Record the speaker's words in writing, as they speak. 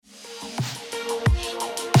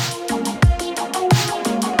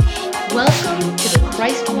welcome to the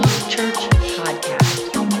Christ Walk Church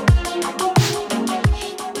podcast.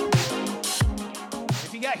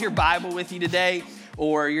 If you got your Bible with you today,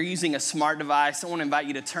 or you're using a smart device, I want to invite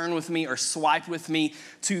you to turn with me or swipe with me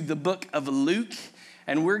to the book of Luke.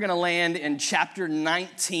 And we're going to land in chapter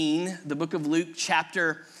 19, the book of Luke,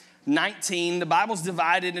 chapter 19. The Bible's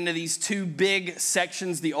divided into these two big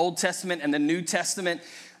sections, the Old Testament and the New Testament.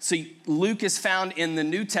 So Luke is found in the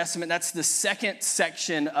New Testament. That's the second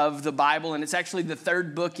section of the Bible, and it's actually the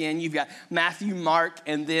third book in. You've got Matthew, Mark,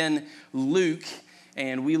 and then Luke.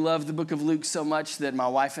 And we love the book of Luke so much that my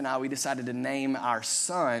wife and I, we decided to name our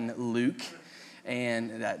son Luke.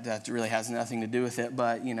 And that really has nothing to do with it,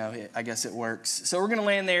 but, I guess it works. So we're going to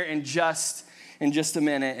land there in just a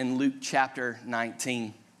minute in Luke chapter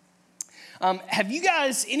 19. Have you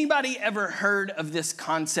guys, anybody ever heard of this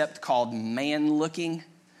concept called man-looking?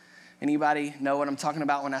 Anybody know what I'm talking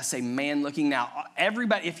about when I say man-looking? Now,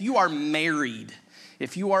 everybody, if you are married,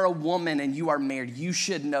 if you are a woman and you are married, you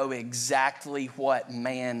should know exactly what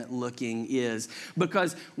man-looking is.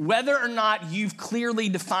 Because whether or not you've clearly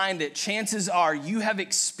defined it, chances are you have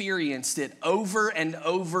experienced it over and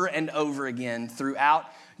over and over again throughout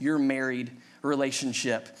your married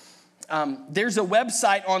relationship. There's a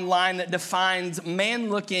website online that defines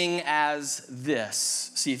man-looking as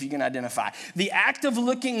this. See if you can identify. The act of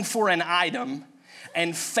looking for an item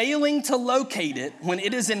and failing to locate it when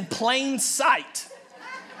it is in plain sight,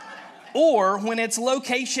 or when its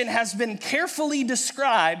location has been carefully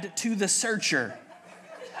described to the searcher.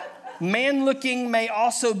 Man-looking may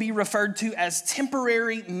also be referred to as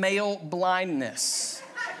temporary male blindness.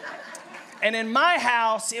 And in my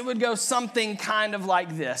house, it would go something kind of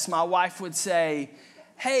like this. My wife would say,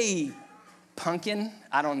 "Hey, pumpkin."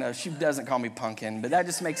 I don't know, she doesn't call me pumpkin, but that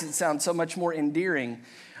just makes it sound so much more endearing.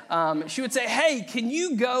 She would say, "Hey, can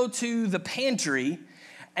you go to the pantry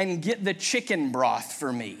and get the chicken broth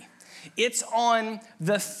for me? It's on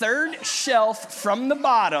the third shelf from the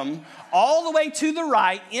bottom, all the way to the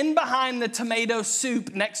right, in behind the tomato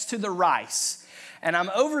soup next to the rice." And I'm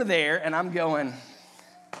over there and I'm going,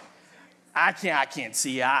 I can't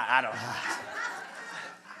see. I don't.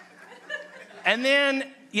 And then,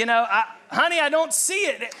 honey, I don't see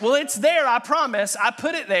it. Well, it's there, I promise. I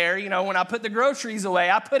put it there, when I put the groceries away,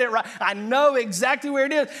 I put it right. I know exactly where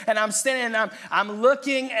it is. And I'm standing and I'm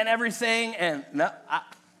looking and everything, and no,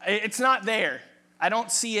 it's not there. I don't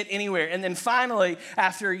see it anywhere. And then finally,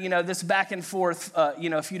 after, this back and forth,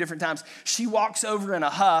 a few different times, she walks over in a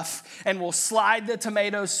huff and will slide the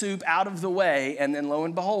tomato soup out of the way. And then lo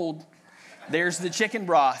and behold, there's the chicken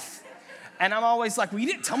broth. And I'm always like, well, you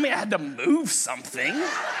didn't tell me I had to move something.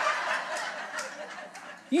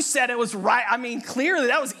 You said it was right. I mean, clearly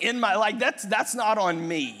that was in my, that's not on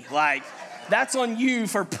me. That's on you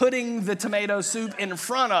for putting the tomato soup in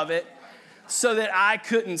front of it so that I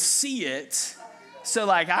couldn't see it. So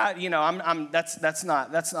that's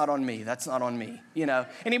not on me. That's not on me.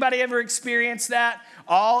 Anybody ever experienced that?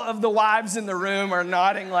 All of the wives in the room are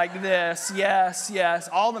nodding like this. Yes, yes.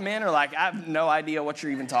 All the men are like, I have no idea what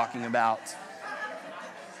you're even talking about.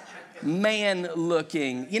 Man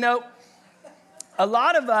looking. A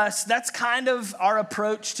lot of us, that's kind of our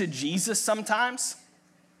approach to Jesus sometimes.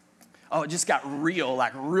 Oh, it just got real,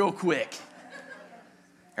 real quick.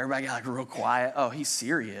 Everybody got real quiet. Oh, he's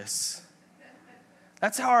serious.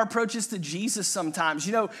 That's how our approach is to Jesus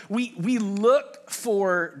sometimes. We look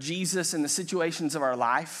for Jesus in the situations of our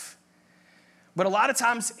life, but a lot of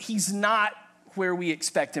times he's not where we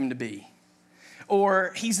expect him to be,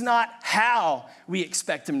 or he's not how we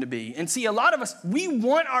expect him to be. And see, a lot of us, we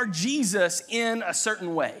want our Jesus in a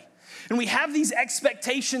certain way. And we have these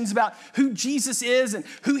expectations about who Jesus is and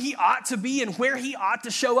who he ought to be and where he ought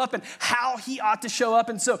to show up and how he ought to show up.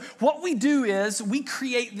 And so what we do is we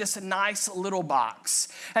create this nice little box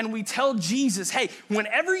and we tell Jesus, hey,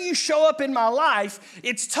 whenever you show up in my life,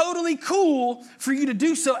 it's totally cool for you to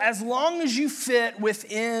do so as long as you fit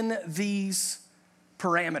within these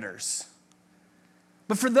parameters.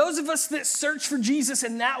 But for those of us that search for Jesus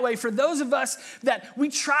in that way, for those of us that we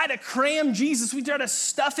try to cram Jesus, we try to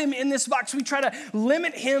stuff him in this box, we try to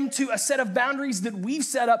limit him to a set of boundaries that we've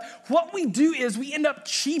set up, what we do is we end up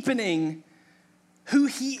cheapening who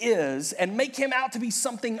he is and make him out to be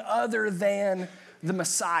something other than the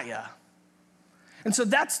Messiah. And so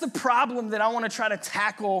that's the problem that I want to try to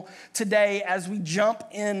tackle today as we jump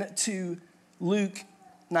into Luke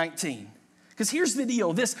 19. Because here's the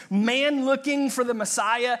deal, this man looking for the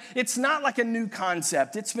Messiah, it's not like a new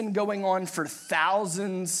concept. It's been going on for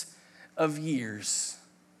thousands of years.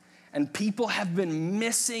 And people have been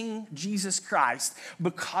missing Jesus Christ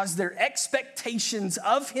because their expectations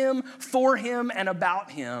of him, for him, and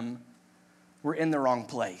about him were in the wrong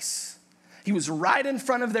place. He was right in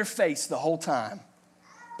front of their face the whole time.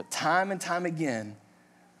 But time and time again,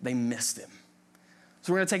 they missed him.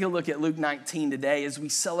 So we're going to take a look at Luke 19 today as we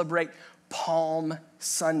celebrate Palm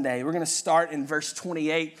Sunday. We're going to start in verse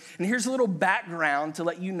 28. And here's a little background to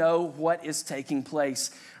let you know what is taking place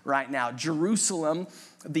right now. Jerusalem,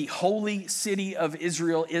 the holy city of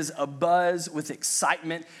Israel, is abuzz with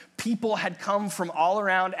excitement. People had come from all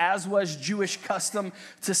around, as was Jewish custom,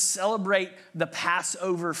 to celebrate the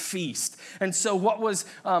Passover feast. And so what was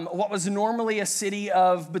normally a city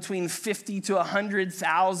of between 50 to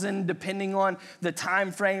 100,000, depending on the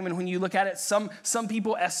time frame, and when you look at it, some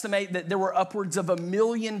people estimate that there were upwards of 1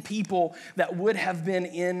 million people that would have been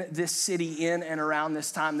in this city in and around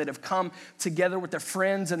this time that have come together with their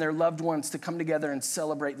friends and their loved ones to come together and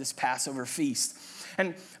celebrate this Passover feast.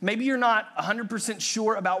 And maybe you're not 100%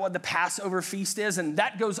 sure about what the Passover feast is, and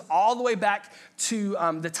that goes all the way back to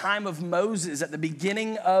the time of Moses at the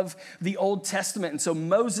beginning of the Old Testament. And so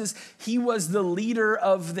Moses, he was the leader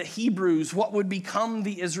of the Hebrews, what would become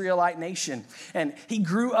the Israelite nation. And he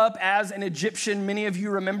grew up as an Egyptian. Many of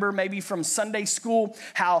you remember maybe from Sunday school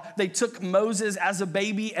how they took Moses as a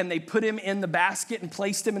baby and they put him in the basket and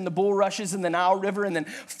placed him in the bulrushes in the Nile River. And then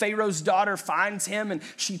Pharaoh's daughter finds him and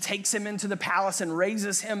she takes him into the palace and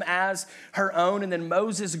raises him as her own. And then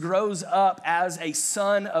Moses grows up as a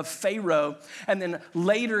son of Pharaoh. And then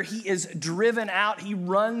later he is driven out. He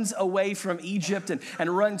runs away from Egypt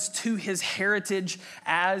and runs to his heritage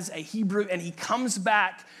as a Hebrew. And he comes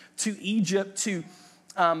back to Egypt to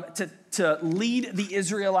lead the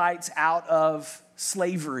Israelites out of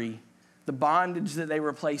slavery, the bondage that they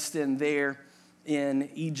were placed in there in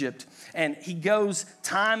Egypt. And he goes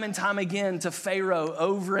time and time again to Pharaoh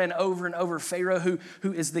over and over and over. Pharaoh, who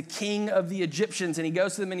is the king of the Egyptians. And he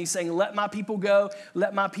goes to them and he's saying, let my people go,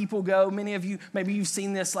 let my people go. Many of you, maybe you've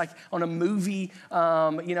seen this like on a movie,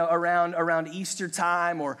 around Easter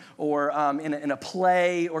time or in a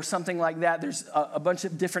play or something like that. There's a bunch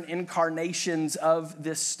of different incarnations of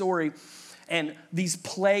this story. And these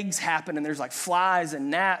plagues happen, and there's like flies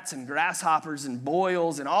and gnats and grasshoppers and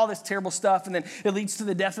boils and all this terrible stuff. And then it leads to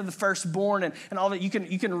the death of the firstborn and all that. You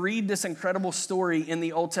can read this incredible story in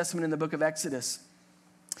the Old Testament in the book of Exodus.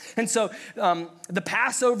 And so the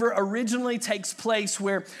Passover originally takes place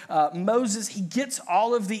where Moses, he gets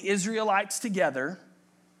all of the Israelites together,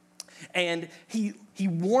 and he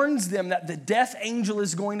warns them that the death angel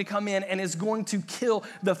is going to come in and is going to kill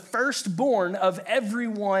the firstborn of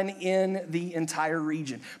everyone in the entire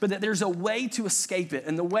region. But that there's a way to escape it.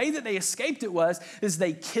 And the way that they escaped it is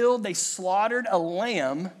they slaughtered a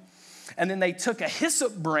lamb, and then they took a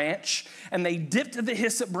hyssop branch and they dipped the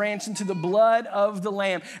hyssop branch into the blood of the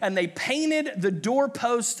lamb, and they painted the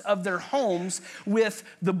doorpost of their homes with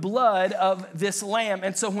the blood of this lamb.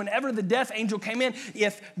 And so whenever the death angel came in,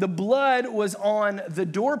 if the blood was on the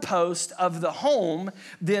doorpost of the home,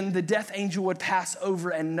 then the death angel would pass over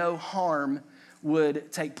and no harm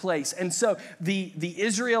would take place. And so the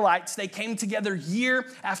Israelites, they came together year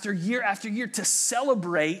after year after year to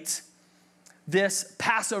celebrate this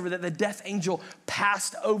Passover that the death angel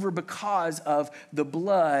passed over because of the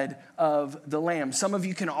blood of the lamb. Some of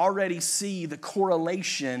you can already see the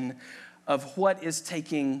correlation of what is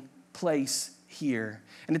taking place here.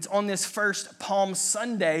 And it's on this first Palm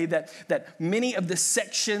Sunday that many of the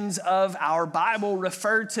sections of our Bible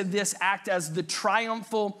refer to this act as the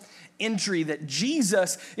triumphal entry, that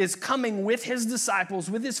Jesus is coming with his disciples,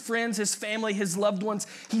 with his friends, his family, his loved ones.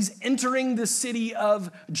 He's entering the city of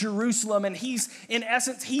Jerusalem, and he's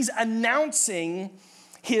announcing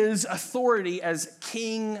his authority as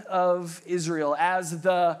King of Israel, as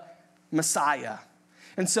the Messiah.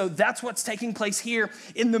 And so that's what's taking place here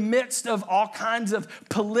in the midst of all kinds of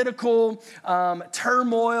political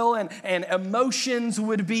turmoil and emotions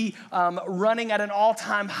would be running at an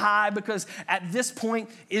all-time high, because at this point,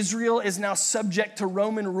 Israel is now subject to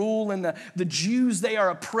Roman rule, and the Jews, they are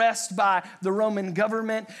oppressed by the Roman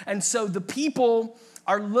government. And so the people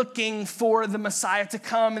are looking for the Messiah to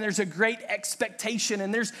come, and there's a great expectation,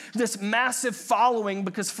 and there's this massive following,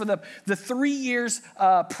 because for the 3 years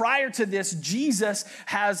prior to this, Jesus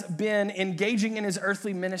has been engaging in his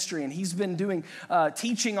earthly ministry, and he's been doing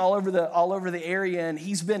teaching all over the area, and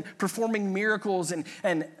he's been performing miracles,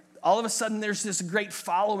 and all of a sudden there's this great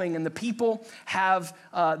following, and the people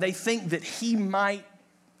they think that he might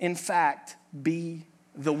in fact be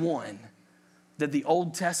the one that the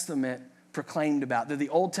Old Testament proclaimed about, that the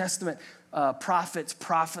Old Testament prophets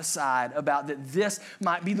prophesied about, that this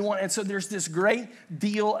might be the one. And so there's this great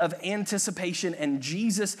deal of anticipation, and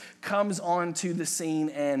Jesus comes onto the scene,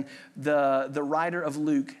 and the writer of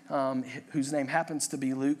Luke, whose name happens to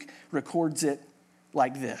be Luke, records it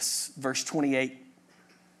like this, verse 28.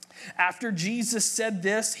 After Jesus said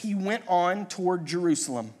this, he went on toward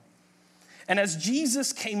Jerusalem. And as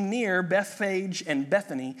Jesus came near Bethphage and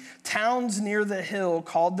Bethany, towns near the hill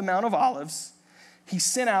called the Mount of Olives, he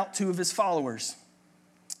sent out 2 of his followers.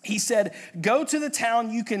 He said, "Go to the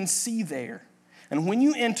town you can see there, and when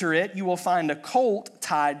you enter it, you will find a colt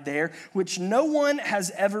tied there, which no one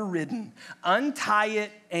has ever ridden. Untie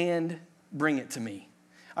it and bring it to me."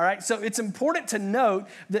 All right, so it's important to note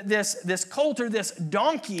that this colt, or this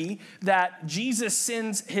donkey that Jesus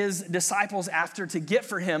sends his disciples after to get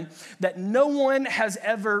for him, that no one has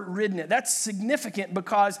ever ridden it. That's significant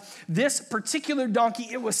because this particular donkey,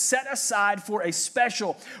 it was set aside for a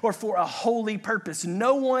special or for a holy purpose.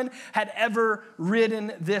 No one had ever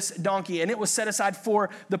ridden this donkey, and it was set aside for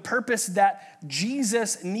the purpose that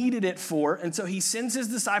Jesus needed it for. And so he sends his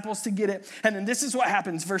disciples to get it. And then this is what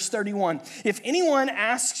happens, verse 31. If anyone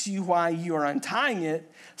asks you why you are untying it,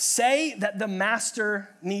 say that the master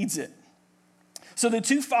needs it. So the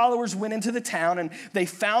 2 followers went into the town, and they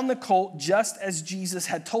found the colt just as Jesus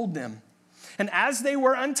had told them. And as they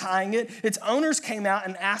were untying it, its owners came out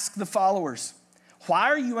and asked the followers, "Why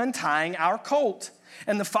are you untying our colt?"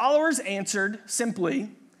 And the followers answered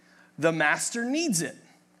simply, "The master needs it."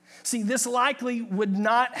 See, this likely would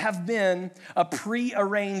not have been a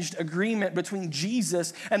prearranged agreement between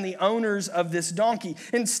Jesus and the owners of this donkey.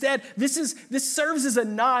 Instead, this serves as a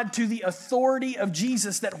nod to the authority of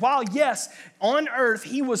Jesus, that while, yes, on earth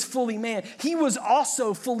he was fully man, he was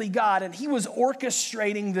also fully God, and he was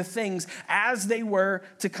orchestrating the things as they were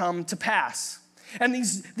to come to pass. And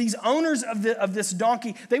these owners of this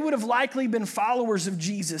donkey, they would have likely been followers of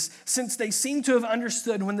Jesus, since they seem to have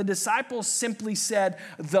understood when the disciples simply said,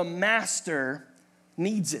 "The master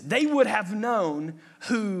needs it." They would have known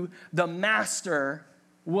who the master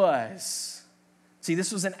was. See,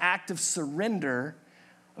 this was an act of surrender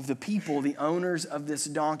of the people, the owners of this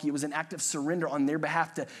donkey. It was an act of surrender on their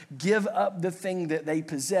behalf to give up the thing that they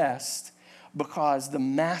possessed because the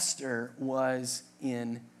master was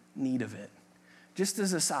in need of it. Just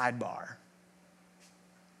as a sidebar,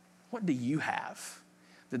 what do you have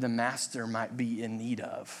that the master might be in need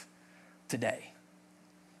of today?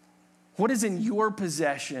 What is in your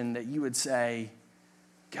possession that you would say,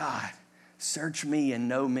 "God, search me and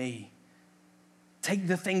know me. Take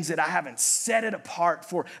the things that I haven't, set it apart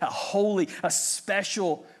for a holy, a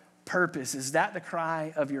special purpose"? Is that the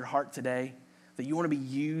cry of your heart today? That you want to be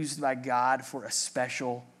used by God for a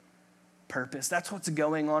special purpose? That's what's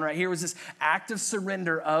going on right here. Was this act of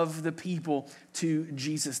surrender of the people to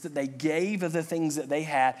Jesus, that they gave of the things that they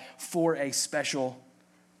had for a special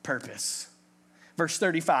purpose. Verse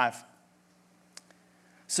 35.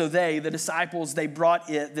 So the disciples, they brought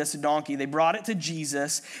this donkey. They brought it to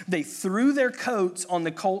Jesus. They threw their coats on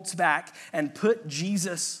the colt's back and put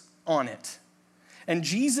Jesus on it. And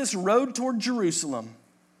Jesus rode toward Jerusalem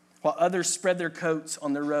while others spread their coats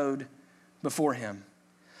on the road before him.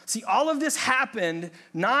 See, all of this happened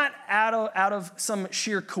not out of some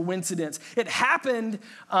sheer coincidence. It happened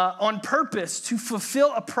on purpose to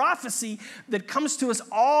fulfill a prophecy that comes to us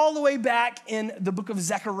all the way back in the book of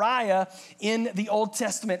Zechariah in the Old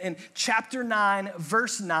Testament, in chapter 9,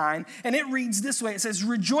 verse 9. And it reads this way. It says,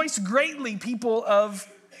 "Rejoice greatly, people of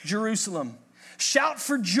Jerusalem. Shout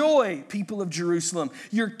for joy, people of Jerusalem.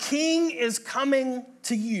 Your king is coming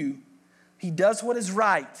to you. He does what is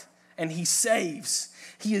right, and he saves.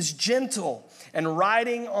 He is gentle and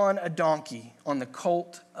riding on a donkey, on the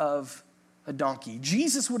colt of a donkey."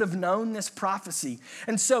 Jesus would have known this prophecy.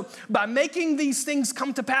 And so by making these things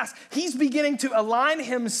come to pass, he's beginning to align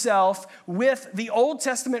himself with the Old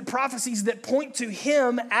Testament prophecies that point to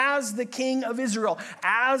him as the King of Israel,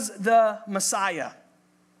 as the Messiah.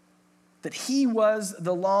 That he was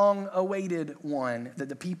the long-awaited one that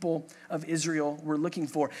the people of Israel were looking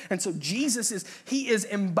for. And so Jesus is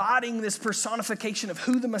embodying this personification of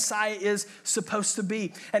who the Messiah is supposed to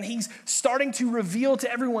be. And he's starting to reveal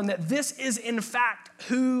to everyone that this is in fact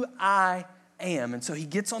who I am. And so he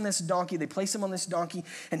gets on this donkey, they place him on this donkey,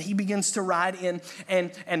 and he begins to ride in.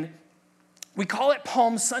 And we call it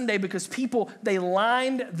Palm Sunday because people, they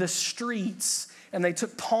lined the streets and they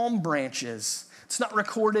took palm branches It's not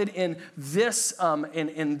recorded in this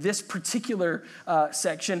in this particular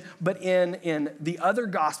section, but in the other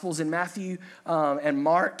Gospels, in Matthew and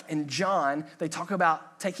Mark and John, they talk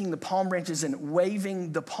about taking the palm branches and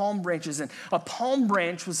waving the palm branches. And a palm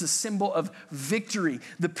branch was a symbol of victory.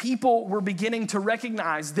 The people were beginning to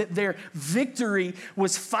recognize that their victory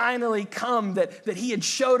was finally come, that he had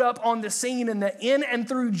showed up on the scene, and that in and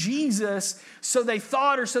through Jesus, so they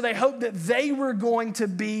thought, or so they hoped, that they were going to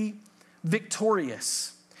be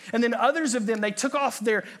victorious. And then others of them, they took off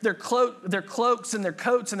their cloaks and their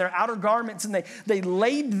coats and their outer garments, and they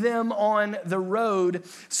laid them on the road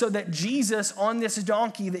so that Jesus, on this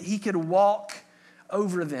donkey, that he could walk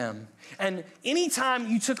over them. And anytime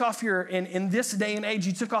you took off in this day and age,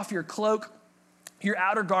 you took off your cloak, your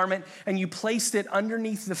outer garment, and you placed it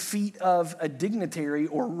underneath the feet of a dignitary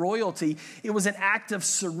or royalty, it was an act of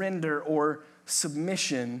surrender or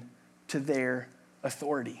submission to their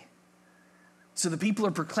authority. So the people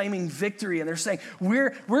are proclaiming victory, and they're saying,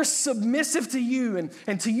 we're submissive to you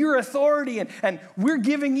and to your authority, and we're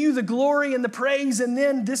giving you the glory and the praise. And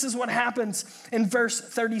then this is what happens in verse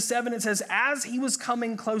 37. It says, as he was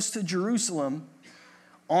coming close to Jerusalem,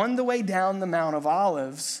 on the way down the Mount of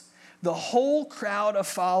Olives, the whole crowd of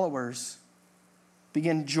followers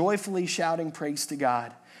began joyfully shouting praise to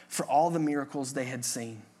God for all the miracles they had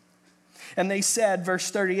seen. And they said, verse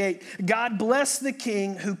 38, God bless the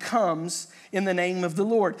King who comes in the name of the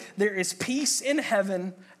Lord. There is peace in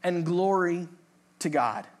heaven and glory to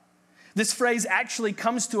God. This phrase actually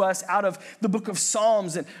comes to us out of the book of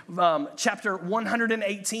Psalms in chapter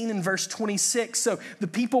 118 and verse 26. So the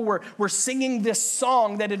people were singing this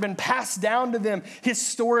song that had been passed down to them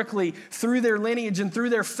historically through their lineage and through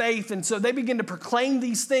their faith. And so they began to proclaim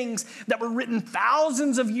these things that were written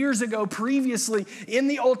thousands of years ago previously in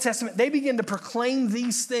the Old Testament. They began to proclaim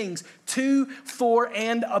these things to, for,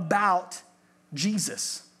 and about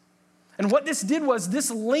Jesus. And what this did was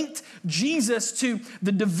this linked Jesus to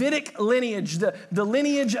the Davidic lineage, the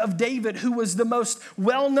lineage of David, who was the most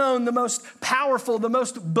well-known, the most powerful, the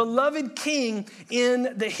most beloved king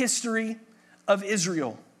in the history of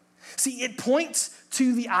Israel. See, it points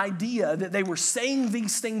to the idea that they were saying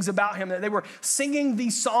these things about him, that they were singing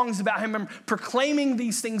these songs about him and proclaiming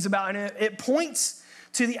these things about him. It points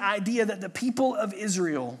to the idea that the people of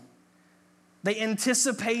Israel, they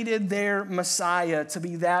anticipated their Messiah to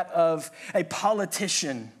be that of a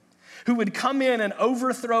politician who would come in and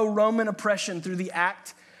overthrow Roman oppression through the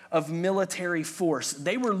act of military force.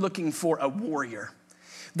 They were looking for a warrior.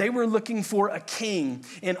 They were looking for a king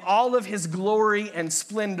in all of his glory and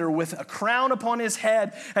splendor, with a crown upon his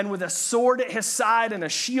head and with a sword at his side and a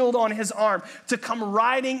shield on his arm, to come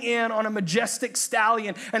riding in on a majestic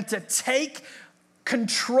stallion and to take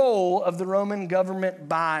control of the Roman government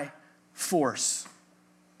by force.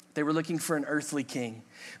 They were looking for an earthly king.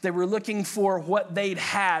 They were looking for what they'd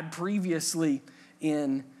had previously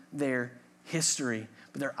in their history.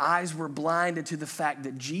 But their eyes were blinded to the fact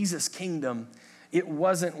that Jesus' kingdom, it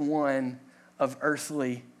wasn't one of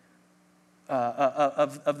earthly,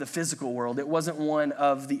 of the physical world. It wasn't one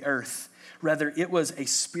of the earth. Rather, it was a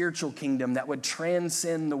spiritual kingdom that would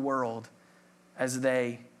transcend the world as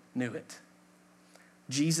they knew it.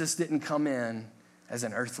 Jesus didn't come in as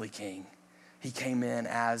an earthly king. He came in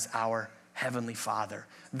as our heavenly Father,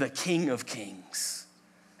 the King of Kings.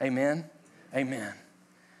 Amen? Amen.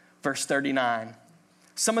 Verse 39.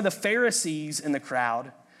 Some of the Pharisees in the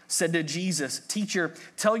crowd said to Jesus, "Teacher,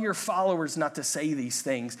 tell your followers not to say these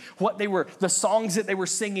things." The songs that they were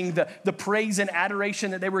singing, the praise and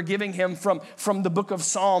adoration that they were giving him from the book of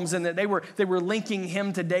Psalms, and that they were linking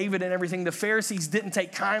him to David and everything. The Pharisees didn't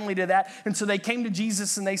take kindly to that. And so they came to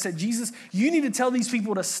Jesus and they said, "Jesus, you need to tell these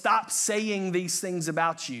people to stop saying these things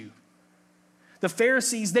about you." The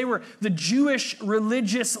Pharisees, they were the Jewish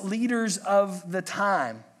religious leaders of the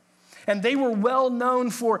time. And they were well known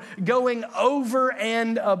for going over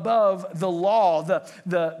and above the law,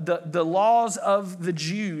 the laws of the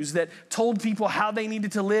Jews that told people how they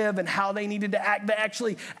needed to live and how they needed to act. They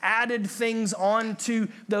actually added things onto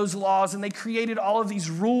those laws, and they created all of these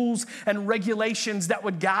rules and regulations that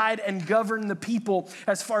would guide and govern the people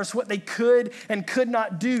as far as what they could and could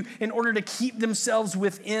not do in order to keep themselves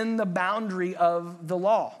within the boundary of the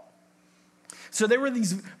law. So there were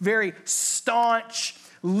these very staunch,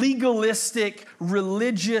 legalistic,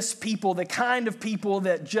 religious people, the kind of people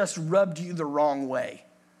that just rubbed you the wrong way.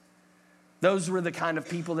 Those were the kind of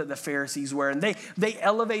people that the Pharisees were. And they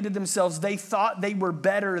elevated themselves. They thought they were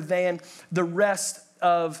better than the rest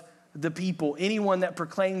of the people. Anyone that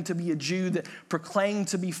proclaimed to be a Jew, that proclaimed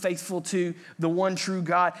to be faithful to the one true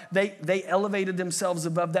God, they elevated themselves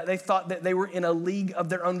above that. They thought that they were in a league of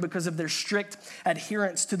their own because of their strict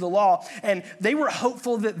adherence to the law. And they were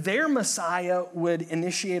hopeful that their Messiah would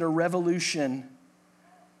initiate a revolution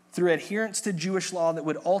through adherence to Jewish law that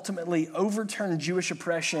would ultimately overturn Jewish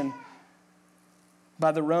oppression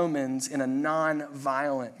by the Romans in a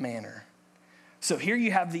non-violent manner. So here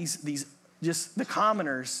you have these just the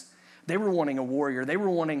commoners. They were wanting a warrior. They were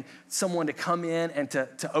wanting someone to come in and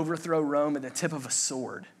to overthrow Rome at the tip of a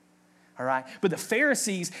sword. All right? But the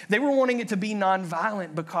Pharisees, they were wanting it to be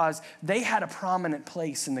nonviolent because they had a prominent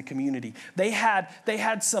place in the community. They had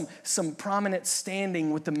some prominent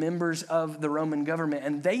standing with the members of the Roman government,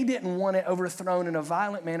 and they didn't want it overthrown in a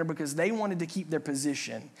violent manner because they wanted to keep their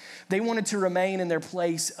position. They wanted to remain in their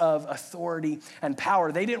place of authority and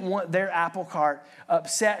power. They didn't want their apple cart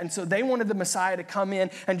upset, and so they wanted the Messiah to come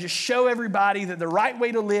in and just show everybody that the right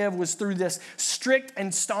way to live was through this strict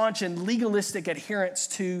and staunch and legalistic adherence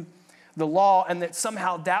to the law, and that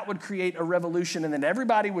somehow that would create a revolution and then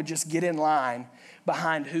everybody would just get in line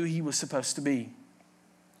behind who he was supposed to be.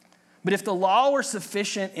 But if the law were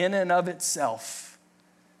sufficient in and of itself,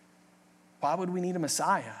 why would we need a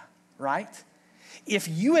Messiah, right? If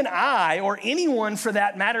you and I, or anyone for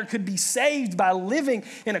that matter, could be saved by living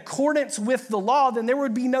in accordance with the law, then there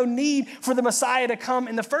would be no need for the Messiah to come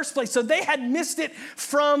in the first place. So they had missed it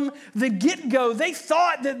from the get-go. They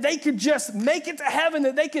thought that they could just make it to heaven,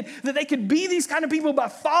 that they could be these kind of people by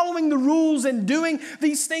following the rules and doing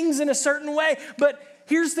these things in a certain way. But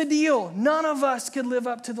here's the deal. None of us could live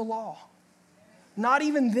up to the law. Not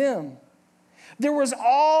even them. There's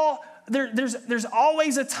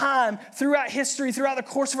always a time throughout history, throughout the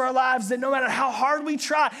course of our lives, that no matter how hard we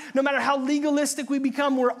try, no matter how legalistic we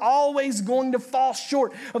become, we're always going to fall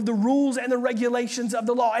short of the rules and the regulations of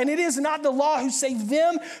the law. And it is not the law who saves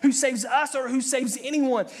them, who saves us, or who saves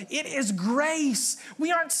anyone. It is grace.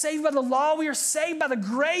 We aren't saved by the law. We are saved by the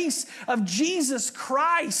grace of Jesus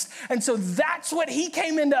Christ. And so that's what he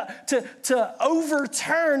came in to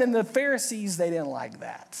overturn. And the Pharisees, they didn't like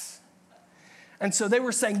that. And so they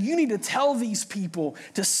were saying, you need to tell these people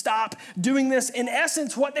to stop doing this. In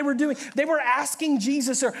essence, what they were doing, they were asking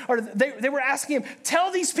Jesus, or they were asking him,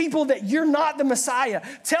 tell these people that you're not the Messiah.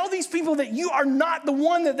 Tell these people that you are not the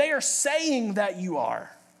one that they are saying that you are.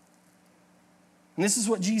 And this is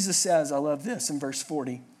what Jesus says. I love this in verse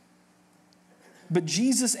 40. But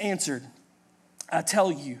Jesus answered, I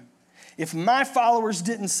tell you, if my followers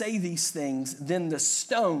didn't say these things, then the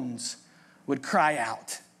stones would cry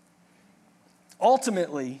out.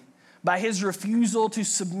 Ultimately, by his refusal to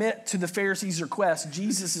submit to the Pharisees' request,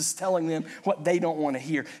 Jesus is telling them what they don't want to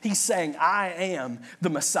hear. He's saying, I am the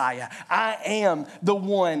Messiah. I am the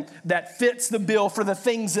one that fits the bill for the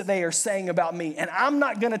things that they are saying about me. And I'm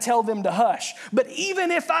not going to tell them to hush. But even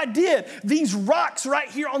if I did, these rocks right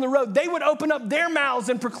here on the road, they would open up their mouths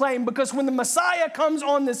and proclaim, because when the Messiah comes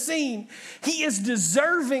on the scene, he is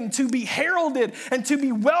deserving to be heralded and to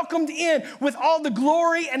be welcomed in with all the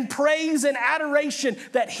glory and praise and adoration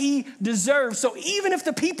that he deserves. So even if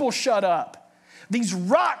the people shut up, these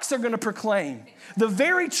rocks are going to proclaim the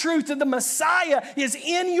very truth that the Messiah is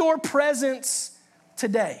in your presence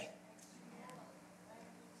today.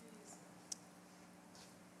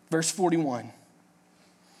 Verse 41.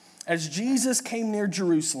 As Jesus came near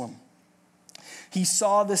Jerusalem, he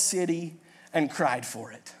saw the city and cried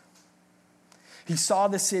for it. He saw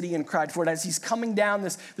the city and cried for it. As he's coming down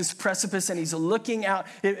this precipice and he's looking out,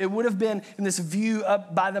 it would have been in this view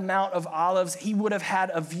up by the Mount of Olives. He would have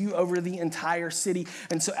had a view over the entire city.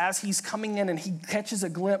 And so as he's coming in and he catches a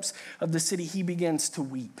glimpse of the city, he begins to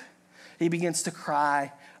weep. He begins to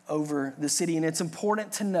cry over the city. And it's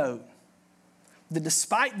important to note that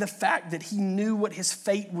despite the fact that he knew what his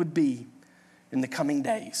fate would be in the coming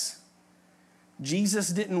days, Jesus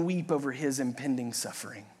didn't weep over his impending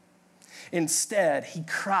suffering. Instead, he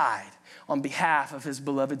cried on behalf of his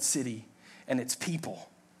beloved city and its people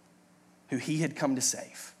who he had come to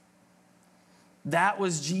save. That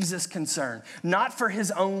was Jesus' concern, not for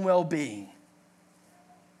his own well-being,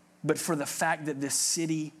 but for the fact that this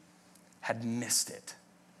city had missed it.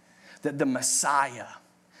 That the Messiah,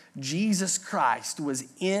 Jesus Christ, was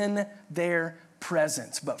in their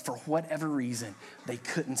presence, but for whatever reason, they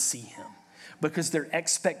couldn't see him because their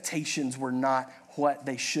expectations were not what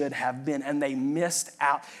they should have been, and they missed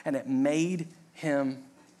out, and it made him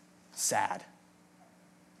sad.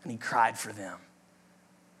 And he cried for them.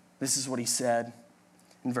 This is what he said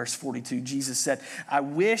in verse 42. Jesus said, I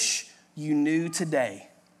wish you knew today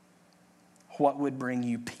what would bring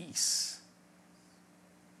you peace.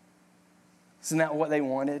 Isn't that what they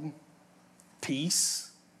wanted?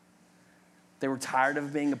 peace. They were tired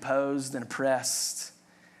of being opposed and oppressed.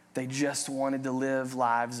 They just wanted to live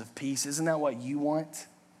lives of peace. Isn't that what you want?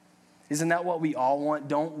 Isn't that what we all want?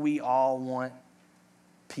 Don't we all want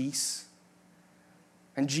peace?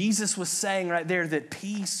 And Jesus was saying right there that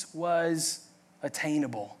peace was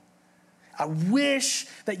attainable. I wish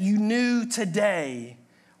that you knew today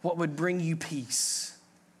what would bring you peace.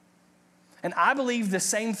 And I believe the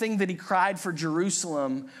same thing that he cried for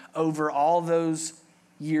Jerusalem over all those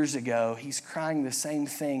years ago, he's crying the same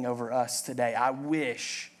thing over us today. I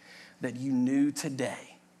wish that you knew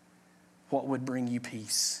today what would bring you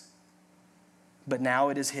peace. But now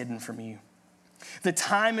it is hidden from you. The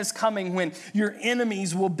time is coming when your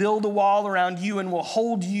enemies will build a wall around you and will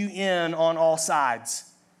hold you in on all sides.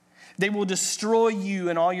 They will destroy you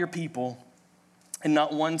and all your people, and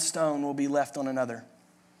not one stone will be left on another.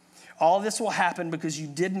 All this will happen because you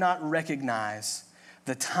did not recognize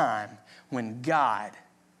the time when God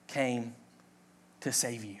came to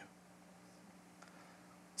save you.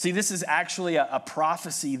 See, this is actually a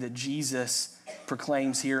prophecy that Jesus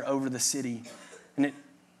proclaims here over the city. And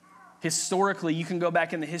historically, you can go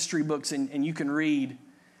back in the history books and you can read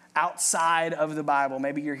outside of the Bible.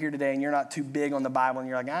 Maybe you're here today and you're not too big on the Bible and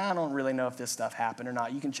you're like, I don't really know if this stuff happened or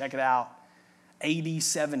not. You can check it out. AD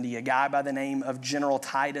 70, a guy by the name of General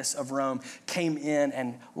Titus of Rome came in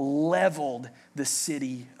and leveled the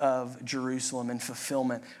city of Jerusalem in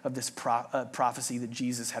fulfillment of this prophecy that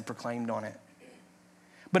Jesus had proclaimed on it.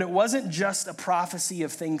 But it wasn't just a prophecy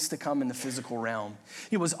of things to come in the physical realm.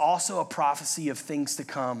 It was also a prophecy of things to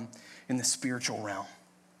come in the spiritual realm.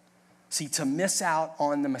 See, to miss out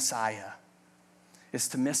on the Messiah is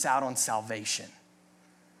to miss out on salvation.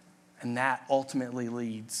 And that ultimately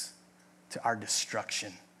leads to our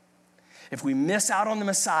destruction. If we miss out on the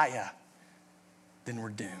Messiah, then we're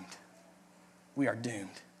doomed. We are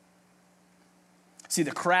doomed. See,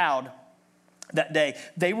 the crowd that day,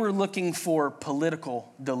 they were looking for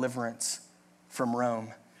political deliverance from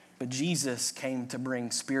Rome, but Jesus came to bring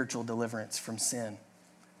spiritual deliverance from sin.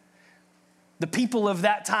 The people of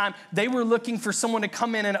that time, they were looking for someone to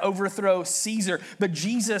come in and overthrow Caesar, but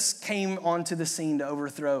Jesus came onto the scene to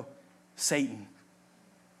overthrow Satan.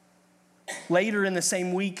 Later in the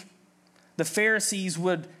same week, the Pharisees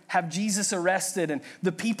would have Jesus arrested, and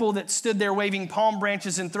the people that stood there waving palm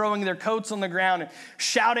branches and throwing their coats on the ground and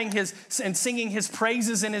shouting his and singing his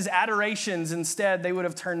praises and his adorations, instead they would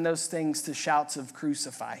have turned those things to shouts of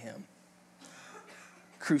crucify him.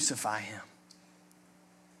 Crucify him.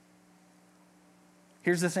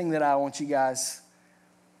 Here's the thing that I want you guys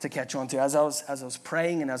to catch on to. As I was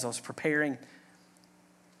praying and as I was preparing,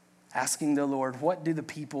 asking the Lord, what do the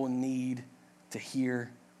people need to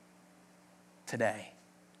hear today?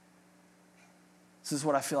 This is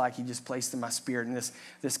what I feel like he just placed in my spirit. And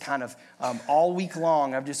this kind of all week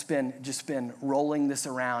long, I've just been rolling this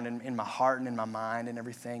around in my heart and in my mind and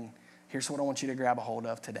everything. Here's what I want you to grab a hold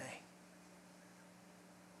of today.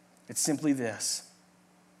 It's simply this.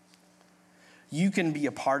 You can be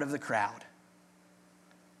a part of the crowd,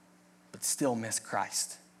 but still miss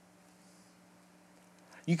Christ.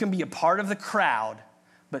 You can be a part of the crowd,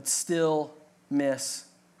 but still miss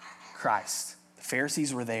Christ. The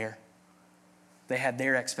Pharisees were there. They had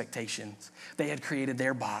their expectations. They had created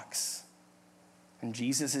their box. And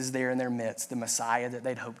Jesus is there in their midst, the Messiah that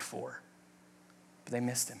they'd hoped for. But they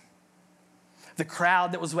missed him. The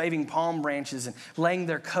crowd that was waving palm branches and laying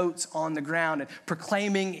their coats on the ground and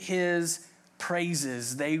proclaiming his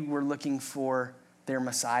praises, they were looking for their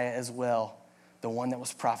Messiah as well. The one that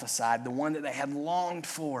was prophesied, the one that they had longed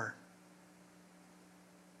for.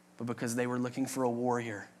 But because they were looking for a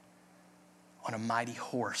warrior on a mighty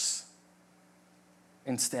horse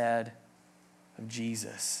instead of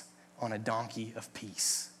Jesus on a donkey of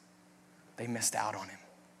peace, they missed out on him.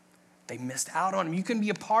 They missed out on him. You can be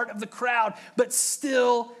a part of the crowd, but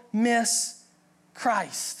still miss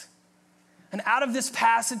Christ. And out of this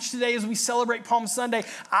passage today, as we celebrate Palm Sunday,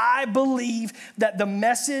 I believe that the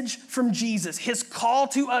message from Jesus, his call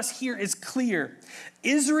to us here is clear.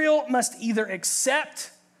 Israel must either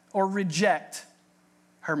accept or reject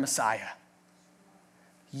her Messiah.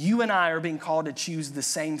 You and I are being called to choose the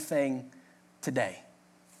same thing today.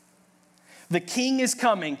 The King is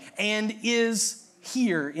coming and is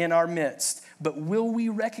here in our midst, but will we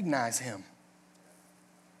recognize him?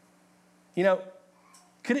 You know,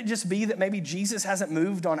 could it just be that maybe Jesus hasn't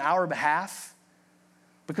moved on our behalf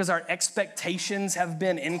because our expectations have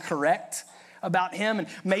been incorrect about him? And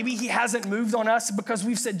maybe he hasn't moved on us because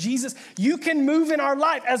we've said, Jesus, you can move in our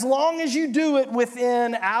life as long as you do it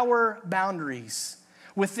within our boundaries,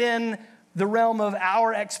 within the realm of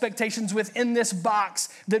our expectations within this box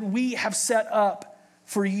that we have set up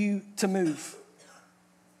for you to move.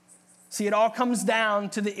 See, it all comes down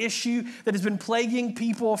to the issue that has been plaguing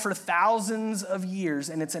people for thousands of years,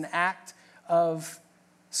 and it's an act of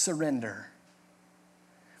surrender.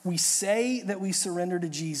 We say that we surrender to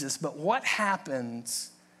Jesus, but what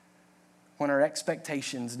happens when our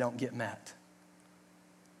expectations don't get met?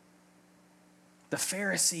 The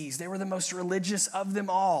Pharisees, they were the most religious of them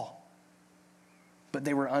all, but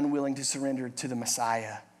they were unwilling to surrender to the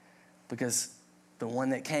Messiah because the one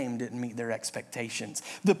that came didn't meet their expectations.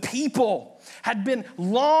 The people had been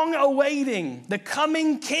long awaiting the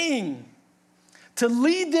coming king to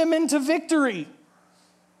lead them into victory.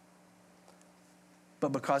 But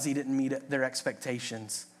because he didn't meet their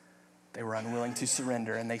expectations, they were unwilling to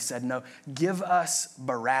surrender. And they said, no, give us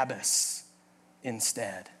Barabbas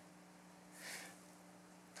instead.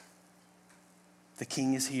 The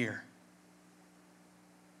king is here.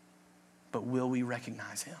 But will we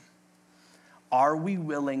recognize him? Are we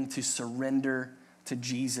willing to surrender to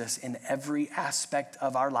Jesus in every aspect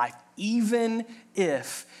of our life, even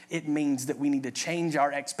if it means that we need to change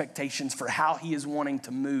our expectations for how he is wanting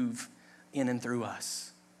to move in and through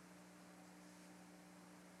us?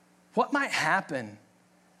 What might happen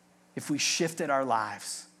if we shifted our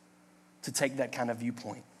lives to take that kind of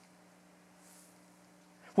viewpoint?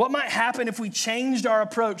 What might happen if we changed our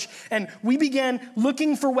approach and we began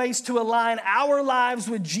looking for ways to align our lives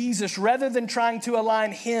with Jesus rather than trying to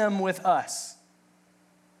align him with us?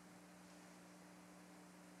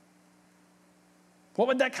 What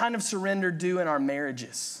would that kind of surrender do in our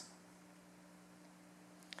marriages?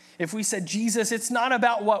 If we said, Jesus, it's not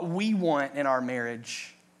about what we want in our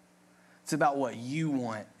marriage, it's about what you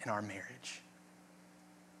want in our marriage.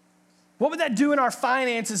 What would that do in our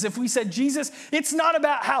finances if we said, Jesus, it's not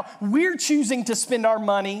about how we're choosing to spend our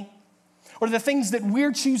money or the things that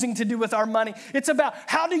we're choosing to do with our money. It's about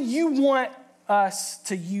how do you want us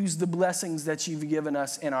to use the blessings that you've given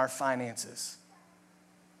us in our finances?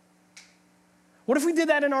 What if we did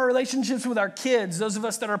that in our relationships with our kids, those of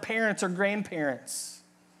us that are parents or grandparents?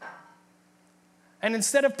 And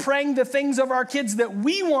instead of praying the things of our kids that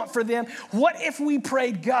we want for them, what if we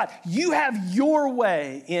prayed, God, you have your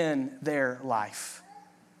way in their life?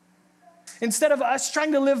 Instead of us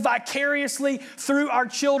trying to live vicariously through our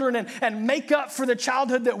children and make up for the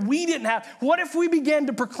childhood that we didn't have, what if we began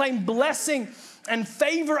to proclaim blessing and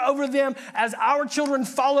favor over them as our children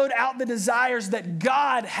followed out the desires that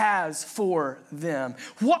God has for them?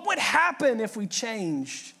 What would happen if we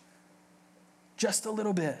changed just a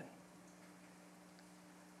little bit?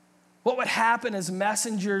 What would happen as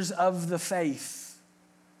messengers of the faith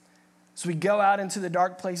as we go out into the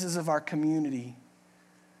dark places of our community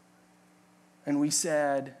and we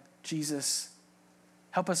said, Jesus,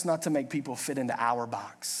 help us not to make people fit into our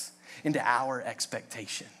box, into our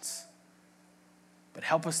expectations, but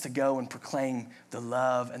help us to go and proclaim the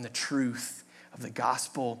love and the truth of the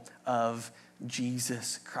gospel of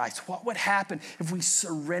Jesus Christ? What would happen if we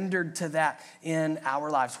surrendered to that in our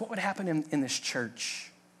lives? What would happen in this church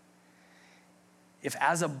if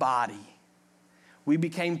as a body we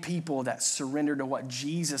became people that surrendered to what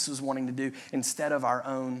Jesus was wanting to do instead of our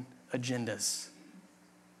own agendas?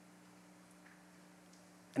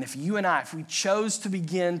 And if you and I, if we chose to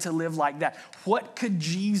begin to live like that, what could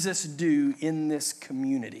Jesus do in this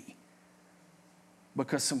community?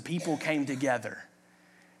 Because some people came together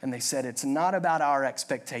and they said, it's not about our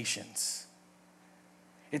expectations.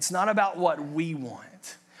 It's not about what we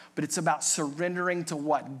want, but it's about surrendering to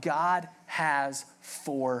what God has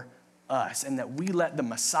for us, and that we let the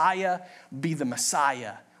Messiah be the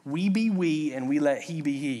Messiah. We be we, and we let he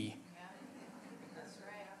be he. Yeah. That's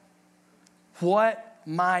right. What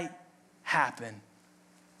might happen?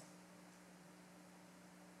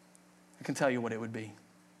 I can tell you what it would be.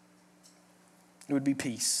 It would be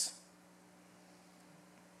peace.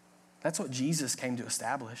 That's what Jesus came to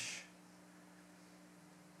establish.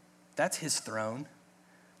 That's his throne.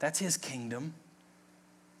 That's his kingdom.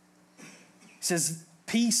 He says,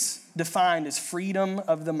 peace defined as freedom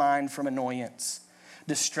of the mind from annoyance,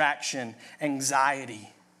 distraction,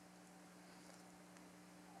 anxiety.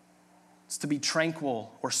 It's to be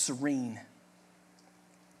tranquil or serene.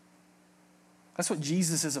 That's what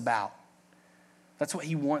Jesus is about. That's what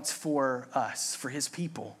he wants for us, for his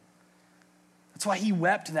people. That's why he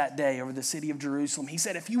wept that day over the city of Jerusalem. He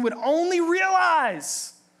said, if you would only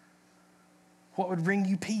realize what would bring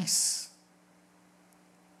you peace.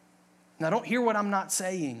 Now, don't hear what I'm not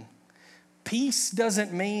saying. Peace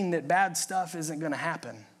doesn't mean that bad stuff isn't going to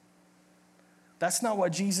happen. That's not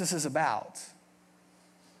what Jesus is about.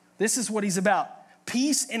 This is what he's about.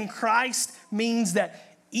 Peace in Christ means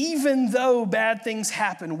that even though bad things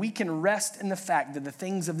happen, we can rest in the fact that the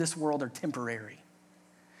things of this world are temporary.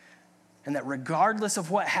 And that regardless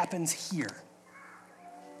of what happens here,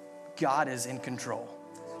 God is in control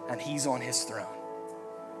and he's on his throne.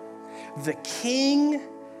 The King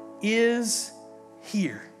is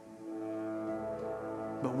here.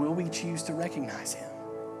 But will we choose to recognize him?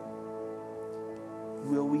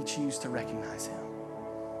 Will we choose to recognize him?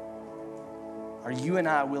 Are you and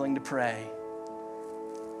I willing to pray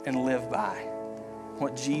and live by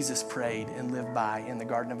what Jesus prayed and lived by in the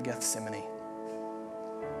Garden of Gethsemane?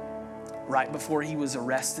 Right before he was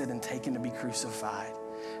arrested and taken to be crucified,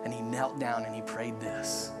 and he knelt down and he prayed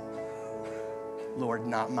this: Lord,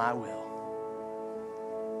 not my will,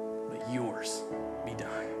 but yours be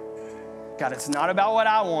done. God, it's not about what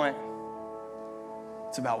I want,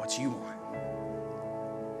 it's about what you want.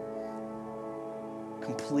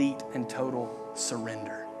 Complete and total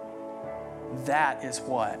surrender. That is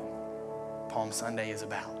what Palm Sunday is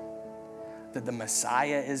about. That the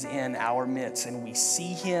Messiah is in our midst and we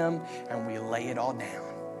see him and we lay it all down.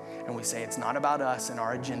 And we say, it's not about us and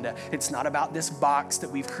our agenda. It's not about this box that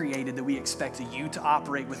we've created that we expect you to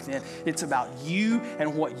operate within. It's about you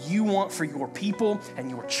and what you want for your people and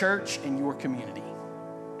your church and your community.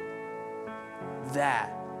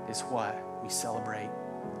 That is what we celebrate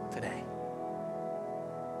today.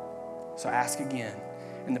 So ask again,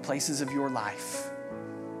 in the places of your life,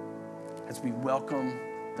 as we welcome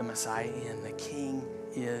the Messiah in, the King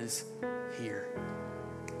is here.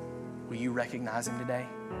 Will you recognize him today?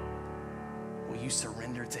 Will you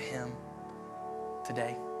surrender to him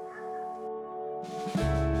today?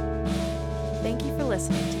 Thank you for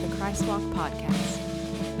listening to the Christ Walk podcast.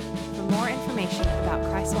 For more information about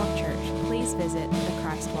Christ Walk Church, please visit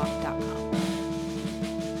thechristwalk.com.